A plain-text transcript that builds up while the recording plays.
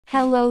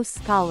Hello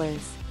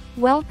scholars.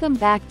 Welcome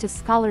back to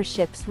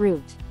Scholarships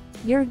Route,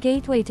 your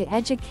gateway to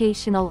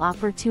educational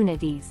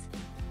opportunities.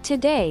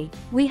 Today,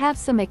 we have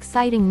some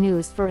exciting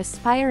news for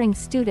aspiring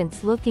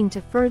students looking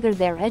to further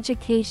their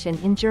education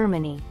in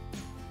Germany.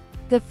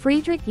 The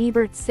Friedrich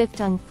Ebert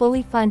Stiftung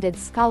fully funded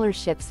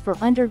scholarships for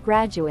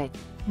undergraduate,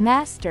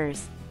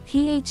 master's,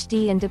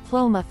 PhD and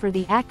diploma for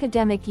the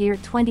academic year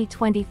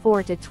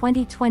 2024 to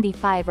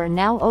 2025 are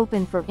now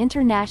open for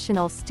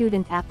international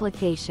student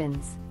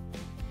applications.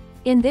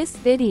 In this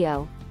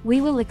video,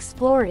 we will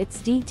explore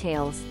its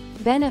details,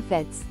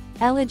 benefits,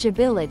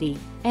 eligibility,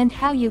 and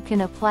how you can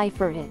apply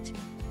for it.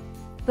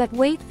 But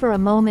wait for a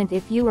moment.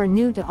 If you are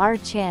new to our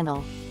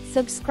channel,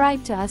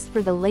 subscribe to us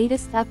for the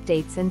latest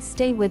updates and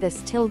stay with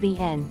us till the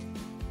end.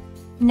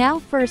 Now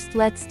first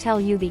let's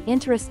tell you the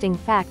interesting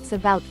facts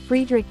about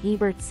Friedrich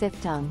Ebert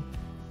Stiftung.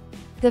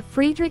 The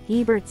Friedrich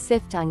Ebert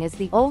Stiftung is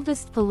the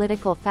oldest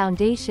political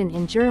foundation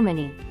in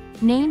Germany,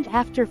 named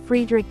after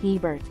Friedrich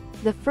Ebert,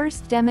 the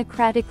first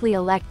democratically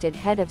elected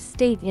head of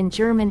state in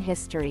German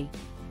history.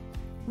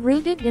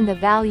 Rooted in the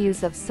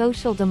values of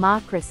social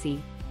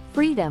democracy,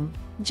 freedom,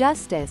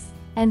 justice,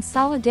 and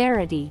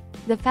solidarity,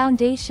 the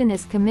foundation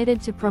is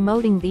committed to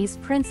promoting these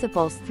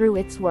principles through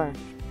its work.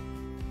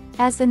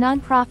 As a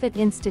nonprofit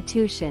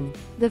institution,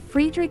 the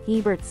Friedrich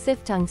Ebert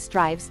Stiftung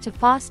strives to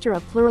foster a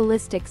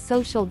pluralistic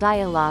social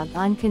dialogue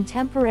on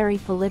contemporary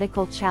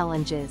political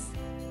challenges.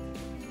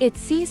 It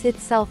sees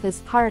itself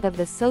as part of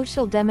the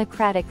social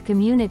democratic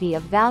community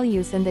of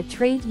values and the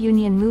trade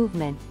union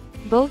movement,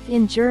 both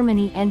in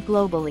Germany and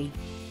globally.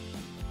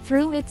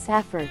 Through its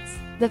efforts,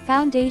 the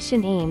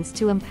foundation aims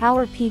to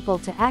empower people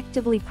to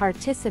actively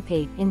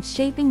participate in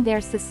shaping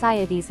their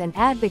societies and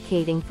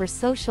advocating for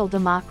social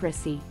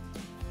democracy.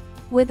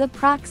 With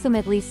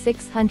approximately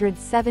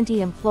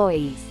 670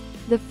 employees,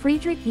 the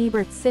Friedrich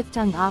Ebert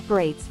Stiftung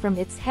operates from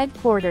its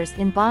headquarters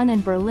in Bonn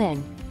and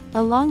Berlin,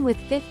 along with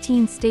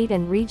 15 state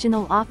and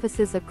regional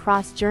offices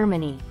across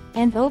Germany,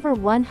 and over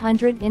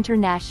 100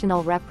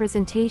 international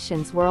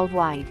representations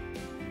worldwide.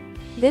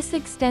 This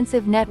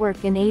extensive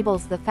network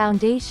enables the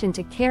foundation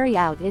to carry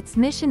out its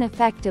mission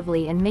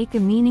effectively and make a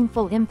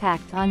meaningful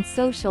impact on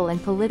social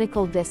and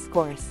political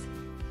discourse.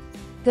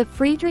 The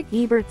Friedrich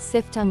Ebert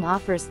Stiftung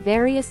offers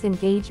various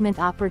engagement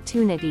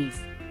opportunities,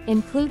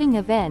 including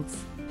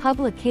events,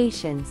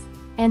 publications,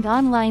 and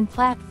online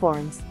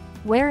platforms,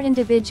 where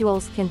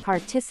individuals can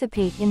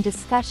participate in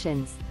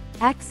discussions,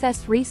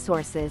 access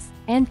resources,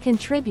 and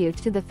contribute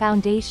to the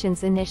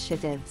foundation's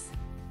initiatives.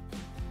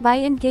 By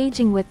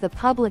engaging with the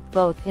public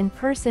both in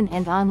person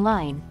and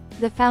online,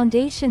 the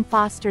foundation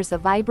fosters a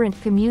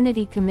vibrant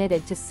community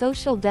committed to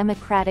social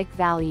democratic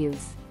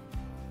values.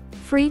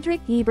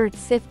 Friedrich Ebert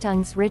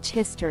Stiftung's rich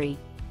history,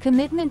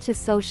 commitment to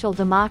social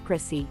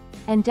democracy,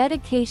 and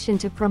dedication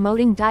to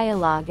promoting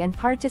dialogue and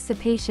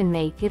participation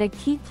make it a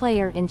key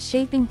player in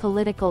shaping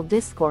political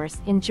discourse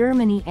in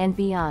Germany and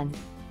beyond.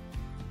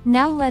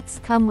 Now let's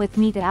come with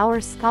me to our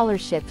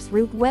Scholarships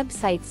Route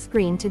website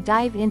screen to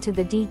dive into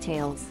the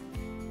details.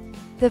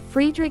 The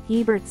Friedrich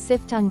Ebert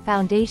Stiftung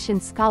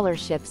Foundation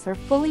scholarships are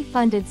fully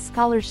funded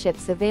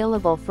scholarships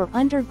available for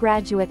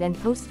undergraduate and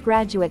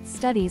postgraduate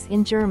studies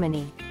in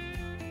Germany.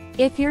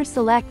 If you're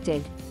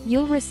selected,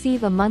 you'll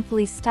receive a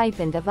monthly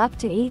stipend of up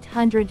to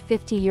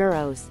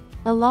 €850,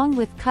 along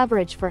with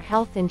coverage for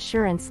health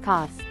insurance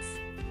costs.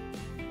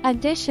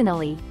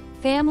 Additionally,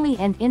 family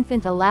and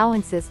infant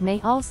allowances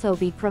may also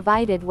be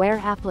provided where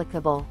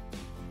applicable.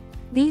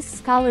 These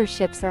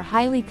scholarships are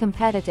highly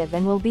competitive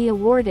and will be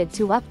awarded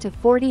to up to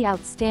 40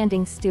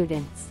 outstanding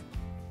students.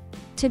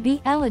 To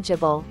be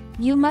eligible,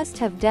 you must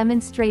have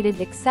demonstrated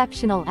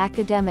exceptional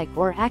academic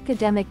or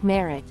academic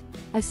merit,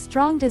 a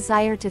strong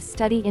desire to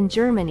study in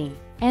Germany,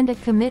 and a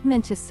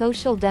commitment to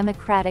social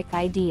democratic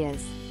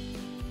ideas.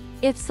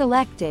 If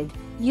selected,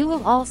 you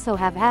will also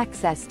have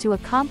access to a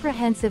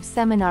comprehensive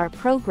seminar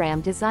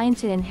program designed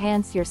to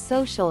enhance your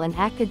social and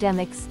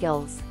academic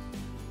skills.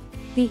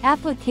 The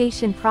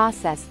application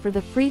process for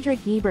the Friedrich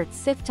Ebert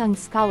Stiftung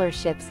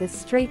scholarships is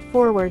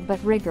straightforward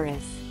but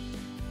rigorous.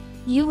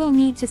 You will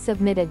need to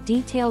submit a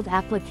detailed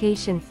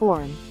application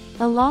form,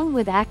 along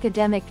with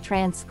academic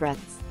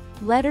transcripts,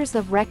 letters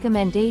of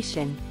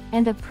recommendation,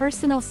 and a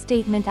personal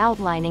statement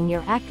outlining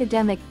your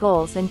academic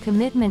goals and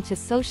commitment to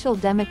social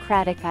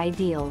democratic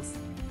ideals.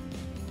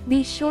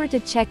 Be sure to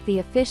check the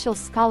official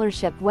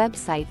scholarship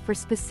website for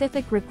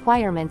specific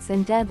requirements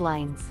and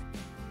deadlines.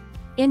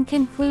 In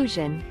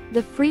conclusion,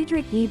 the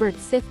Friedrich Ebert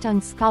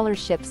Stiftung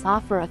scholarships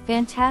offer a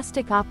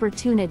fantastic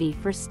opportunity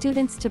for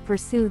students to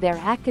pursue their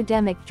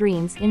academic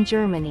dreams in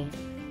Germany.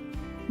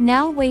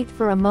 Now wait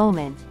for a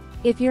moment.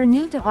 If you're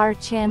new to our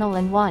channel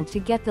and want to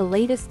get the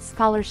latest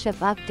scholarship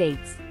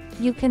updates,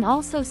 you can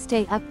also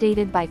stay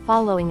updated by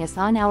following us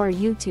on our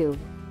YouTube,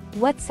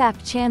 WhatsApp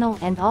channel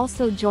and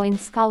also join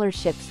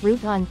Scholarships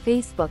Route on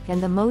Facebook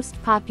and the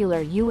most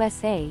popular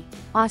USA,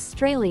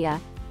 Australia,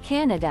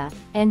 Canada,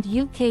 and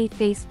UK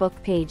Facebook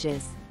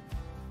pages.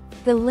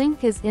 The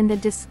link is in the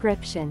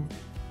description.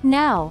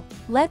 Now,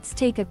 let's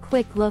take a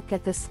quick look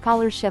at the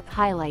scholarship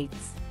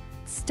highlights.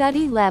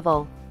 Study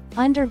level.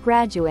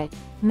 undergraduate,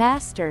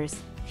 master's,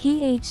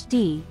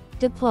 PhD,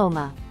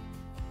 diploma.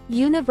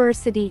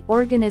 University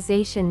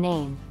organization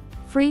name: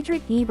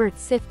 Friedrich Ebert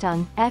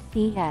Stiftung,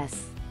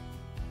 FES.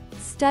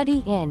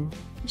 Study in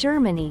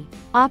Germany.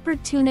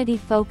 Opportunity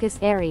focus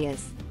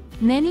areas.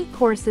 Many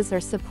courses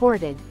are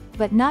supported,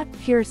 but not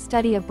pure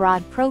study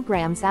abroad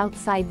programs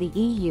outside the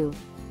EU.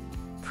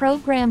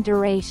 Program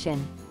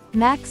duration.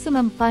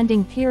 Maximum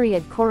funding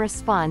period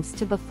corresponds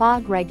to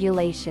BFAG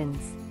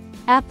regulations.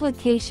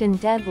 Application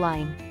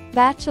deadline.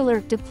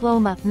 Bachelor,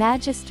 diploma,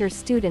 magister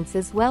students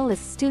as well as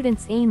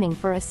students aiming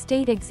for a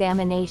state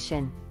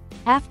examination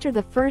after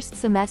the first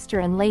semester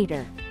and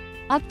later,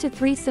 up to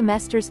 3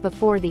 semesters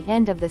before the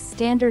end of the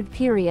standard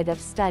period of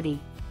study.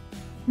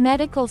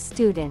 Medical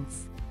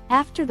students,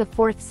 after the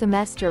 4th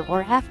semester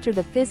or after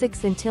the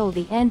physics until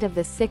the end of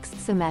the 6th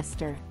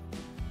semester.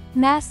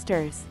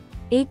 Masters,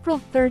 April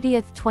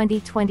 30,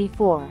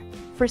 2024,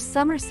 for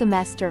summer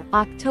semester,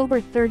 October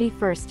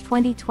 31,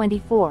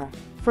 2024,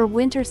 for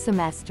winter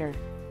semester.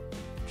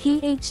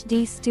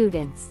 PhD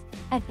students,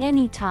 at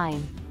any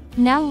time.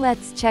 Now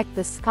let's check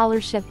the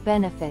scholarship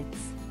benefits.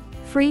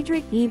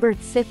 Friedrich Ebert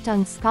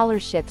Stiftung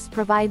scholarships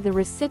provide the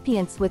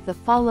recipients with the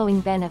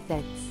following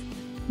benefits.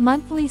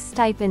 Monthly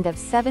stipend of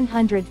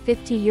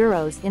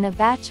 €750 in a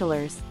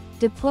bachelor's,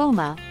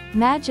 diploma,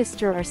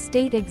 magister or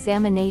state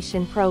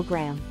examination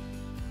program.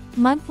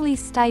 Monthly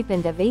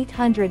stipend of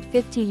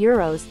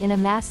 €850 in a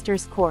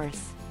master's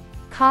course.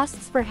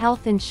 Costs for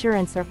health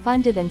insurance are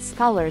funded and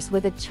scholars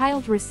with a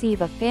child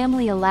receive a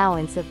family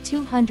allowance of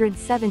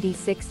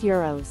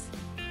 €276.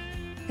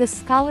 The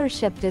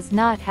scholarship does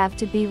not have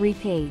to be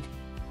repaid.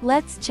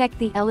 Let's check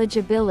the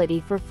eligibility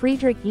for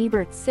Friedrich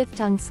Ebert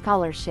Stiftung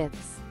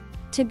scholarships.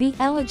 To be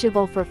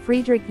eligible for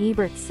Friedrich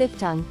Ebert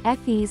Stiftung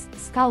 (FES)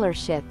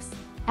 scholarships,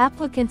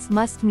 applicants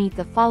must meet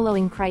the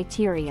following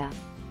criteria.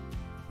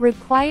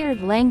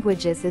 Required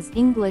languages is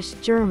English,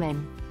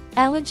 German.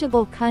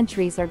 Eligible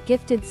countries are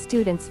gifted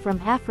students from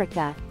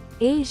Africa,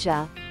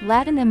 Asia,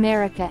 Latin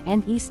America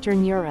and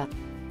Eastern Europe.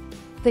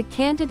 The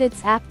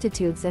candidates'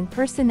 aptitudes and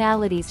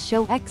personalities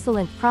show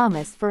excellent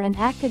promise for an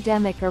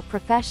academic or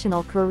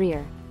professional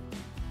career.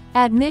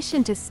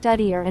 Admission to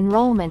study or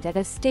enrollment at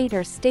a state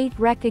or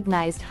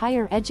state-recognized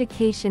higher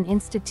education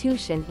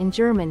institution in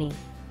Germany.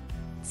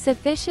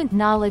 Sufficient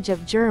knowledge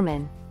of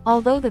German,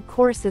 although the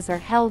courses are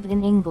held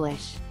in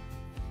English.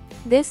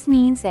 This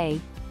means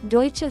a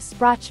Deutsche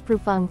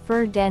Sprachprüfung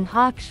für den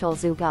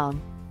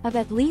Hochschulzugang of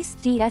at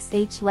least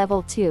DSH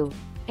Level 2,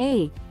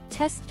 a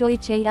Test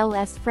Deutsche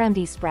als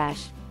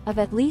Fremdsprache of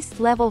at least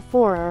Level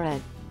 4 or a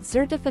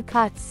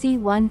Zertifikat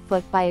C1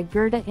 foot by a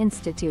Goethe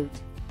Institute.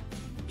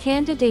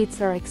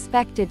 Candidates are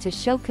expected to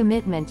show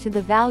commitment to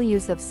the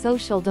values of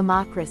social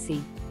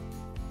democracy.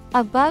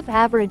 Above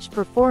average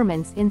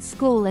performance in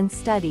school and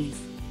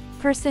studies.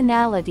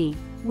 Personality.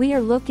 We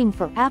are looking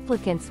for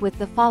applicants with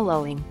the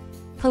following: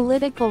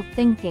 political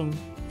thinking,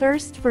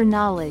 thirst for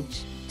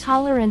knowledge,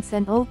 tolerance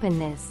and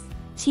openness,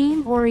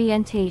 team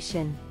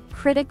orientation,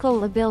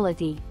 critical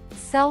ability,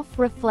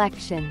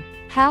 self-reflection.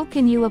 How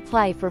can you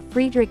apply for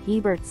Friedrich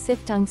Ebert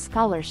Stiftung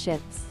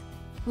scholarships?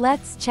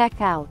 Let's check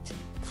out.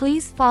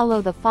 Please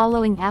follow the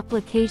following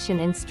application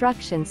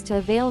instructions to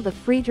avail the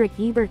Friedrich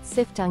Ebert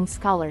Stiftung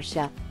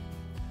scholarship.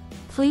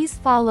 Please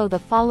follow the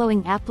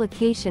following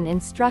application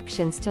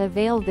instructions to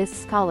avail this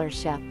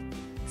scholarship.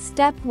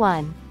 Step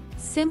 1.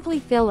 Simply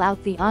fill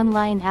out the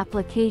online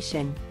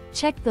application.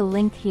 Check the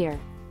link here.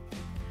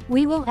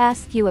 We will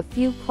ask you a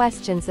few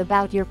questions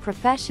about your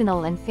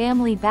professional and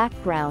family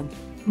background.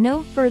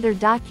 No further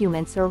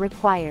documents are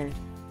required.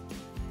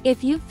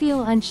 If you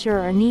feel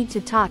unsure or need to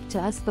talk to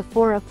us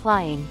before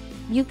applying,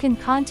 you can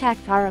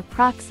contact our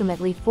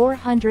approximately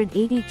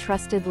 480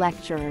 trusted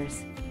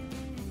lecturers.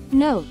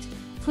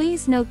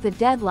 Please note the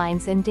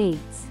deadlines and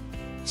dates.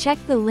 Check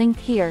the link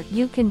here.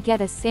 You can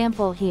get a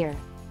sample here.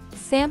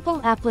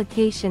 Sample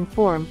application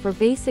form for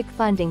basic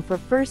funding for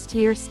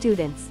first-year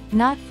students,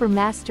 not for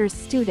master's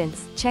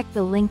students. Check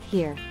the link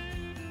here.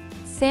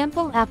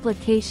 Sample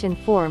application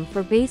form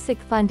for basic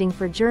funding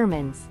for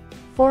Germans,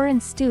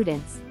 foreign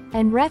students,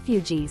 and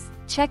refugees.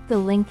 Check the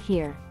link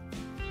here.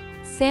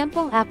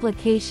 Sample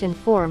application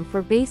form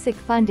for basic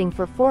funding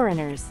for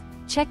foreigners.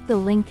 Check the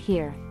link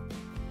here.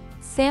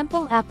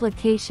 Sample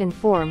application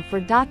form for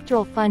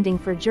doctoral funding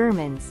for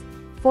Germans,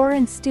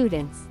 foreign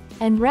students,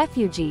 and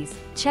refugees.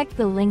 Check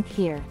the link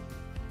here.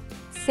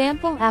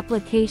 Sample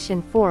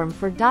application form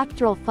for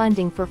doctoral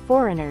funding for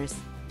foreigners.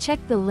 Check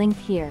the link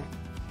here.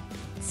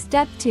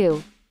 Step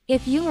 2.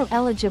 If you are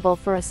eligible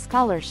for a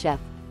scholarship,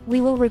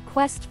 we will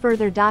request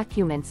further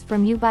documents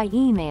from you by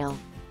email.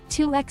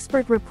 2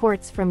 expert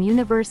reports from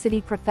university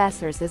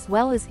professors as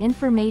well as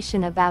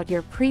information about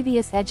your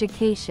previous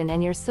education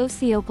and your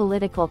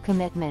socio-political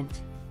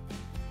commitment.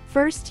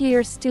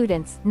 First-year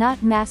students,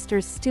 not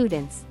master's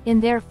students, in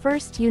their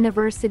first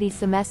university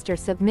semester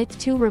submit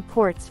 2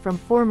 reports from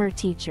former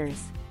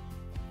teachers.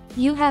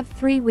 You have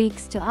 3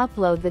 weeks to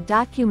upload the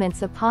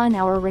documents upon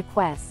our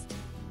request.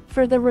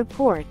 For the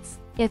reports,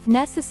 if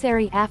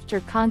necessary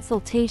after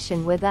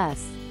consultation with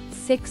us,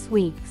 6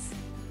 weeks.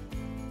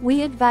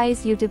 We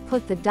advise you to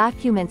put the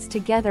documents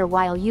together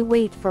while you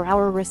wait for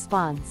our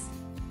response.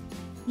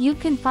 You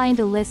can find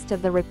a list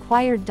of the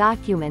required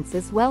documents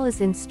as well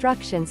as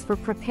instructions for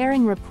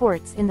preparing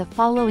reports in the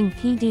following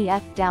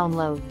PDF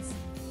downloads.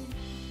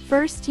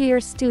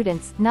 First-year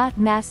students, not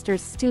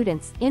master's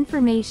students,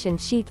 information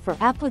sheet for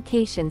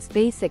applications,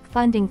 basic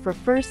funding for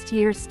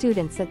first-year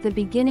students at the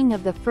beginning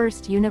of the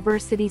first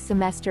university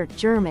semester,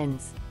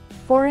 Germans,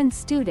 foreign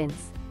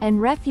students, and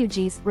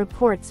refugees,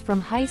 reports from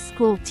high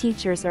school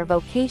teachers or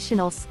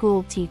vocational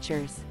school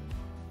teachers.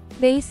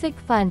 Basic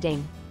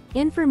funding.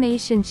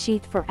 Information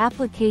sheet for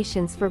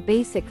applications for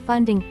basic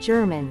funding,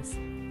 Germans,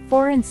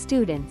 foreign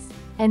students,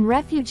 and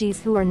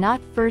refugees who are not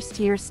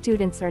first-year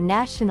students or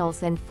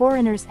nationals and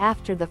foreigners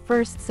after the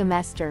first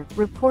semester,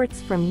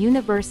 reports from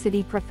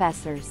university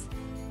professors.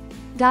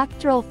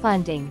 Doctoral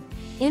funding.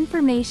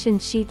 Information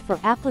sheet for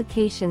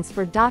applications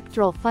for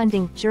doctoral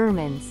funding,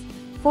 Germans,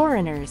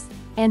 foreigners,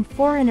 and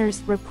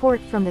foreigners, report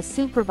from the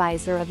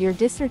supervisor of your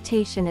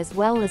dissertation as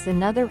well as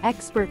another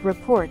expert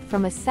report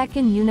from a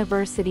second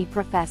university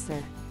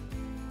professor.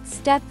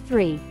 Step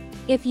 3.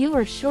 If you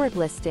are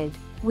shortlisted,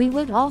 we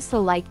would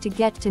also like to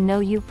get to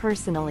know you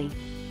personally.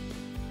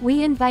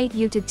 We invite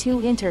you to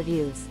 2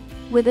 interviews,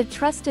 with a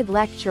trusted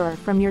lecturer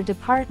from your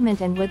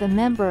department and with a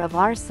member of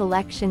our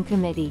selection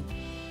committee.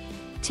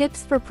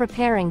 Tips for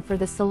preparing for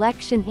the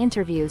selection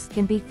interviews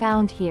can be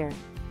found here.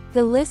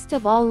 The list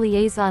of all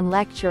liaison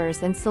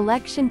lecturers and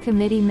selection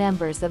committee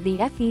members of the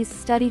FE's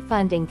study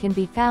funding can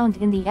be found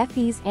in the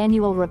FE's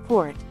annual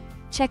report.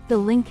 Check the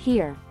link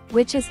here,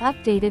 which is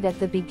updated at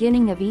the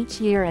beginning of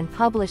each year and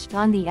published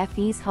on the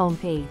FE's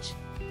homepage.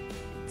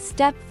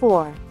 Step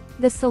 4.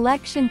 The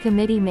selection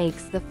committee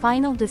makes the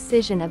final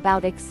decision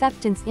about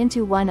acceptance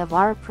into one of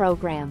our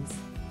programs.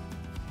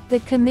 The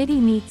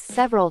committee meets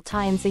several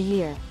times a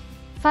year.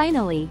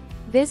 Finally,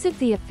 visit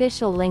the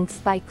official links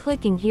by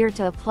clicking here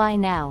to apply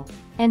now,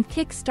 and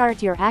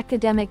kickstart your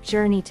academic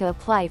journey to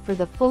apply for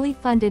the fully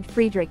funded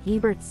Friedrich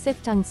Ebert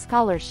Stiftung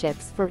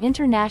scholarships for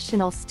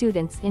international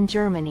students in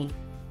Germany.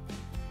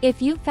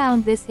 If you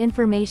found this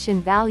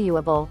information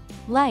valuable,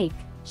 like,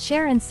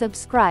 share and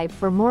subscribe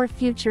for more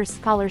future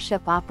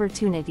scholarship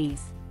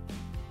opportunities.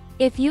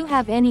 If you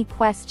have any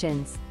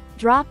questions,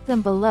 drop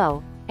them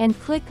below, and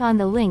click on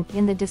the link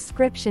in the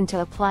description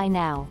to apply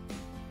now.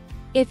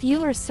 If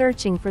you are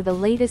searching for the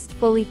latest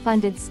fully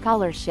funded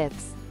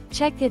scholarships,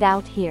 check it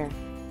out here.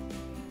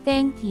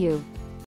 Thank you.